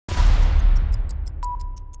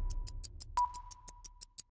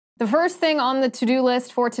The first thing on the to-do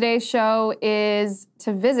list for today's show is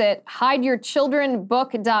to visit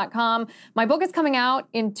hideyourchildrenbook.com. My book is coming out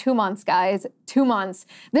in 2 months, guys. 2 months.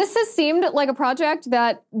 This has seemed like a project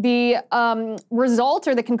that the result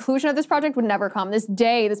or the conclusion of this project would never come. This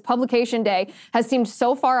day, this publication day, has seemed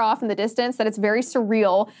so far off in the distance that it's very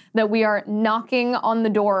surreal that we are knocking on the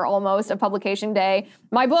door almost of publication day.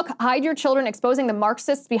 My book, Hide Your Children, Exposing the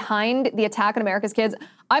Marxists Behind the Attack on America's Kids.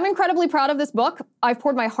 I'm incredibly proud of this book. I've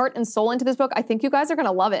poured my heart and soul into this book. I think you guys are going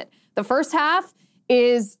to love it. The first half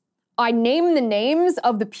is I name the names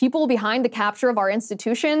of the people behind the capture of our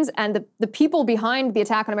institutions and the people behind the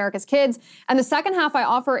attack on America's kids. And the second half, I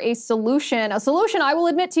offer a solution I will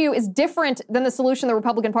admit to you is different than the solution the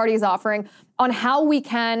Republican Party is offering on how we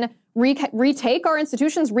can retake our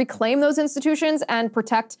institutions, reclaim those institutions, and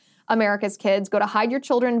protect America's kids. Go to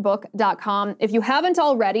hideyourchildrenbook.com. If you haven't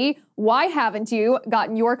already, why haven't you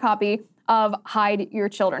gotten your copy of Hide Your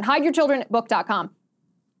Children? Hideyourchildrenbook.com.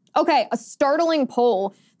 Okay, a startling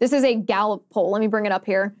poll. This is a Gallup poll. Let me bring it up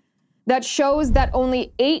here. That shows that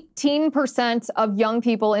only 18% of young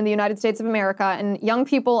people in the United States of America, and young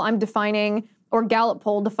people I'm defining, or Gallup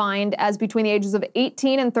poll defined as between the ages of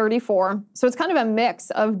 18 and 34. So it's kind of a mix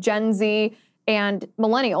of Gen Z and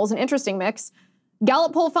millennials, an interesting mix.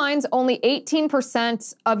 Gallup poll finds only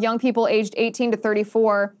 18% of young people aged 18 to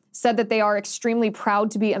 34 said that they are extremely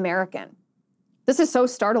proud to be American. This is so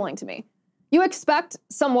startling to me. You expect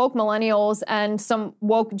some woke millennials and some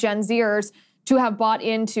woke Gen Zers to have bought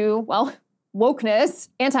into, well, wokeness,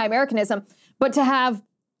 anti-Americanism, but to have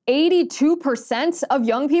 82% of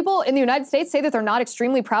young people in the United States say that they're not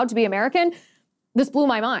extremely proud to be American, this blew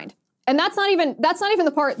my mind. And that's not even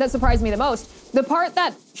the part that surprised me the most. The part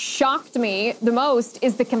that shocked me the most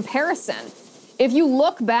is the comparison. If you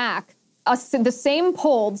look back, the same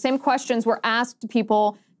poll, the same questions were asked to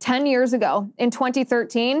people 10 years ago in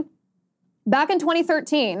 2013. Back in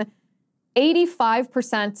 2013,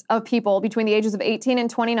 85% of people between the ages of 18 and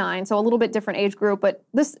 29, so a little bit different age group, but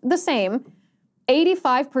the same,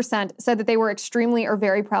 85% said that they were extremely or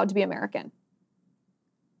very proud to be American.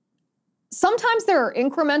 Sometimes there are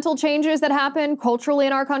incremental changes that happen culturally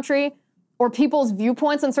in our country, or people's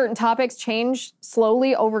viewpoints on certain topics change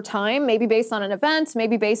slowly over time, maybe based on an event,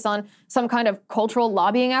 maybe based on some kind of cultural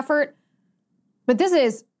lobbying effort. But this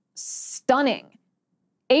is stunning.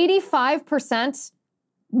 85%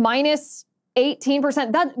 minus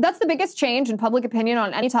 18%. That's the biggest change in public opinion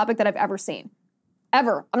on any topic that I've ever seen.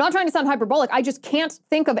 Ever. I'm not trying to sound hyperbolic. I just can't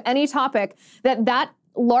think of any topic that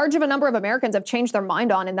large of a number of Americans have changed their mind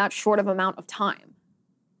on in that short of amount of time.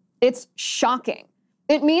 It's shocking.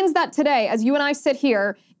 It means that today, as you and I sit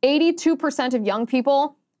here, 82% of young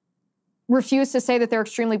people refuse to say that they're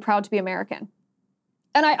extremely proud to be American.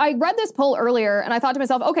 And I read this poll earlier and I thought to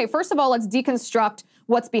myself, okay, first of all, let's deconstruct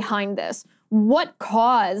what's behind this. What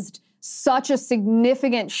caused such a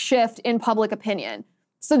significant shift in public opinion?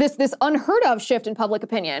 So this unheard of shift in public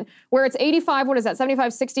opinion, where it's 85, what is that,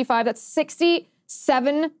 75, 65, that's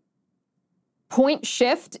 67-point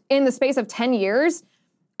shift in the space of 10 years.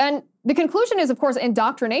 And the conclusion is, of course,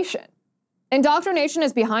 indoctrination. Indoctrination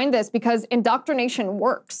is behind this because indoctrination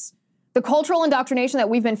works. The cultural indoctrination that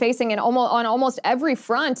we've been facing on almost every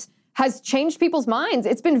front has changed people's minds.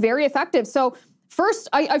 It's been very effective. So first,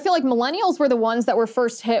 I feel like millennials were the ones that were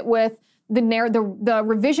first hit with the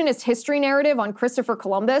revisionist history narrative on Christopher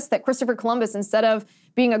Columbus, that Christopher Columbus, instead of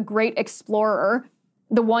being a great explorer,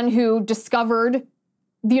 the one who discovered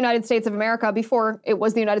the United States of America before it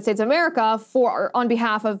was the United States of America on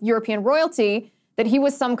behalf of European royalty, that he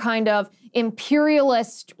was some kind of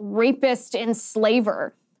imperialist, rapist,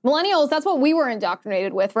 enslaver. Millennials, that's what we were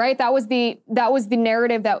indoctrinated with, right? That was the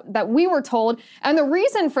narrative that we were told. And the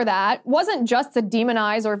reason for that wasn't just to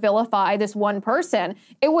demonize or vilify this one person.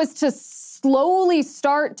 It was to slowly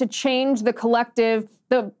start to change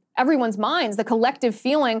everyone's minds, the collective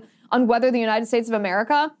feeling on whether the United States of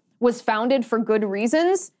America was founded for good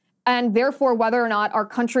reasons, and therefore whether or not our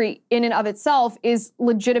country in and of itself is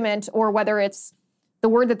legitimate, or whether it's the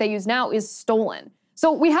word that they use now is stolen.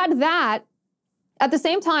 So we had that. At the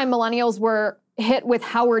same time, millennials were hit with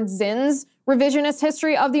Howard Zinn's revisionist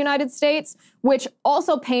history of the United States, which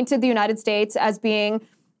also painted the United States as being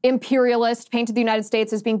imperialist, painted the United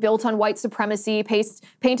States as being built on white supremacy,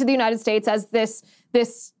 painted the United States as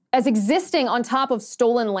as existing on top of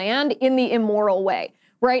stolen land in the immoral way.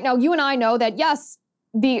 Right now, you and I know that, yes,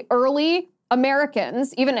 the early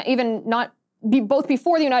Americans, even not both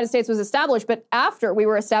before the United States was established, but after we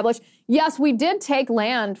were established, yes, we did take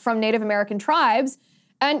land from Native American tribes.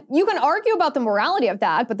 And you can argue about the morality of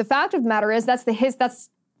that, but the fact of the matter is that's the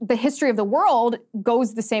history of the world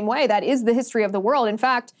goes the same way. That is the history of the world. In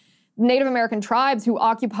fact, Native American tribes who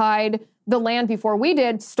occupied the land before we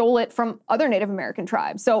did stole it from other Native American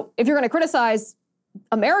tribes. So if you're going to criticize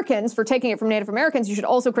Americans for taking it from Native Americans, you should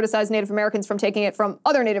also criticize Native Americans from taking it from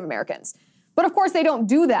other Native Americans. But of course, they don't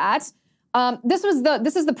do that. This is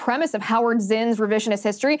the premise of Howard Zinn's revisionist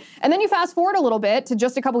history. And then you fast forward a little bit to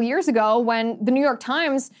just a couple years ago when the New York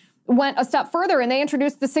Times went a step further and they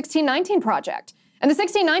introduced the 1619 Project. And the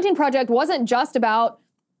 1619 Project wasn't just about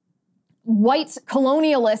white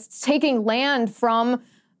colonialists taking land from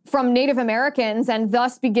Native Americans and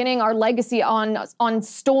thus beginning our legacy on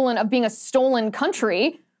being a stolen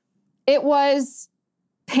country. It was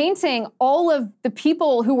painting all of the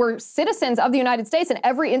people who were citizens of the United States and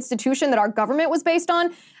every institution that our government was based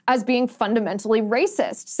on as being fundamentally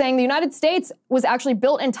racist, saying the United States was actually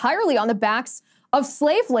built entirely on the backs of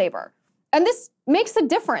slave labor. And this makes a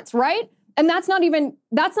difference, right? And that's not even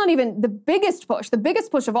the biggest push. The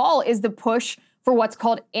biggest push of all is the push for what's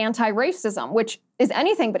called anti-racism, which is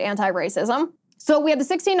anything but anti-racism. So we had the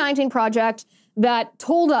 1619 Project that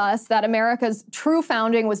told us that America's true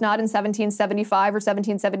founding was not in 1775 or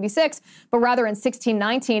 1776, but rather in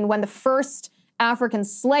 1619 when the first African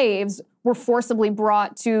slaves were forcibly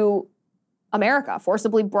brought to America,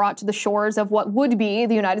 forcibly brought to the shores of what would be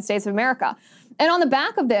the United States of America. And on the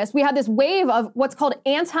back of this, we had this wave of what's called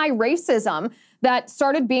anti-racism that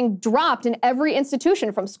started being dropped in every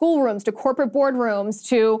institution, from schoolrooms to corporate boardrooms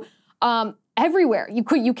to everywhere.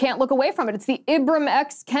 You can't look away from it. It's the Ibram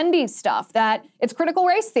X. Kendi stuff, that it's critical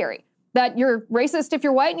race theory, that you're racist if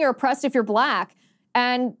you're white and you're oppressed if you're black.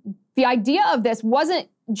 And the idea of this wasn't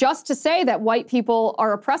just to say that white people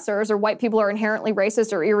are oppressors or white people are inherently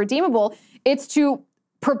racist or irredeemable. It's to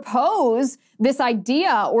propose this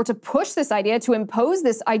idea, or to push this idea, to impose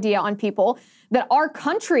this idea on people that our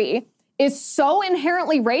country is so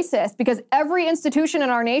inherently racist because every institution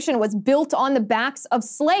in our nation was built on the backs of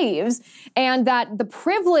slaves, and that the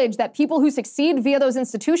privilege that people who succeed via those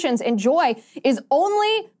institutions enjoy is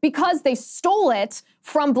only because they stole it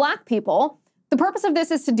from black people. The purpose of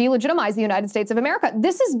this is to delegitimize the United States of America.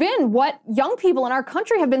 This has been what young people in our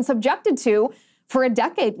country have been subjected to for a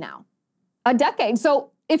decade now. A decade. So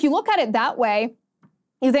if you look at it that way,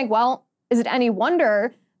 you think, well, is it any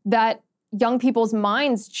wonder that young people's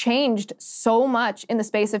minds changed so much in the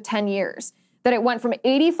space of 10 years? That it went from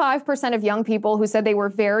 85% of young people who said they were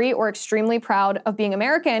very or extremely proud of being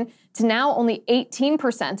American to now only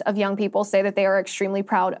 18% of young people say that they are extremely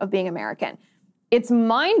proud of being American. It's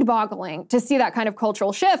mind-boggling to see that kind of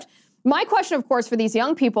cultural shift. My question, of course, for these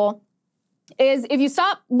young people is, if you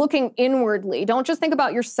stop looking inwardly, don't just think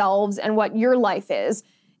about yourselves and what your life is.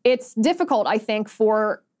 It's difficult, I think,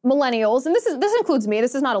 for millennials, and this includes me,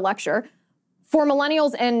 this is not a lecture, for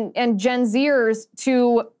millennials and Gen Zers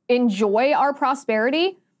to enjoy our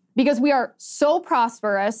prosperity, because we are so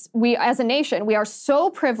prosperous. We, as a nation, we are so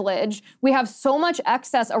privileged. We have so much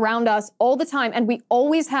excess around us all the time, and we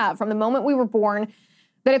always have from the moment we were born,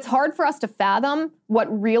 that it's hard for us to fathom what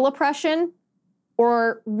real oppression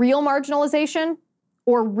or real marginalization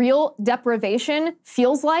or real deprivation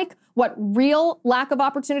feels like, what real lack of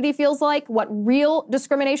opportunity feels like, what real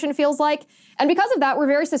discrimination feels like. And because of that, we're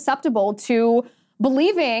very susceptible to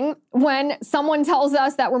believing when someone tells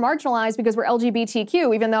us that we're marginalized because we're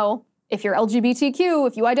LGBTQ, even though if you're LGBTQ,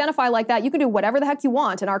 if you identify like that, you can do whatever the heck you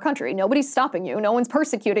want in our country. Nobody's stopping you. No one's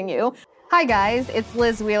persecuting you. Hi guys, it's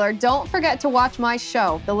Liz Wheeler. Don't forget to watch my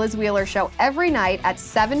show, The Liz Wheeler Show, every night at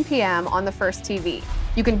 7 p.m. on the First TV.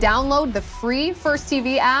 You can download the free First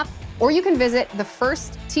TV app, or you can visit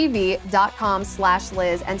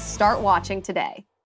thefirsttv.com/Liz and start watching today.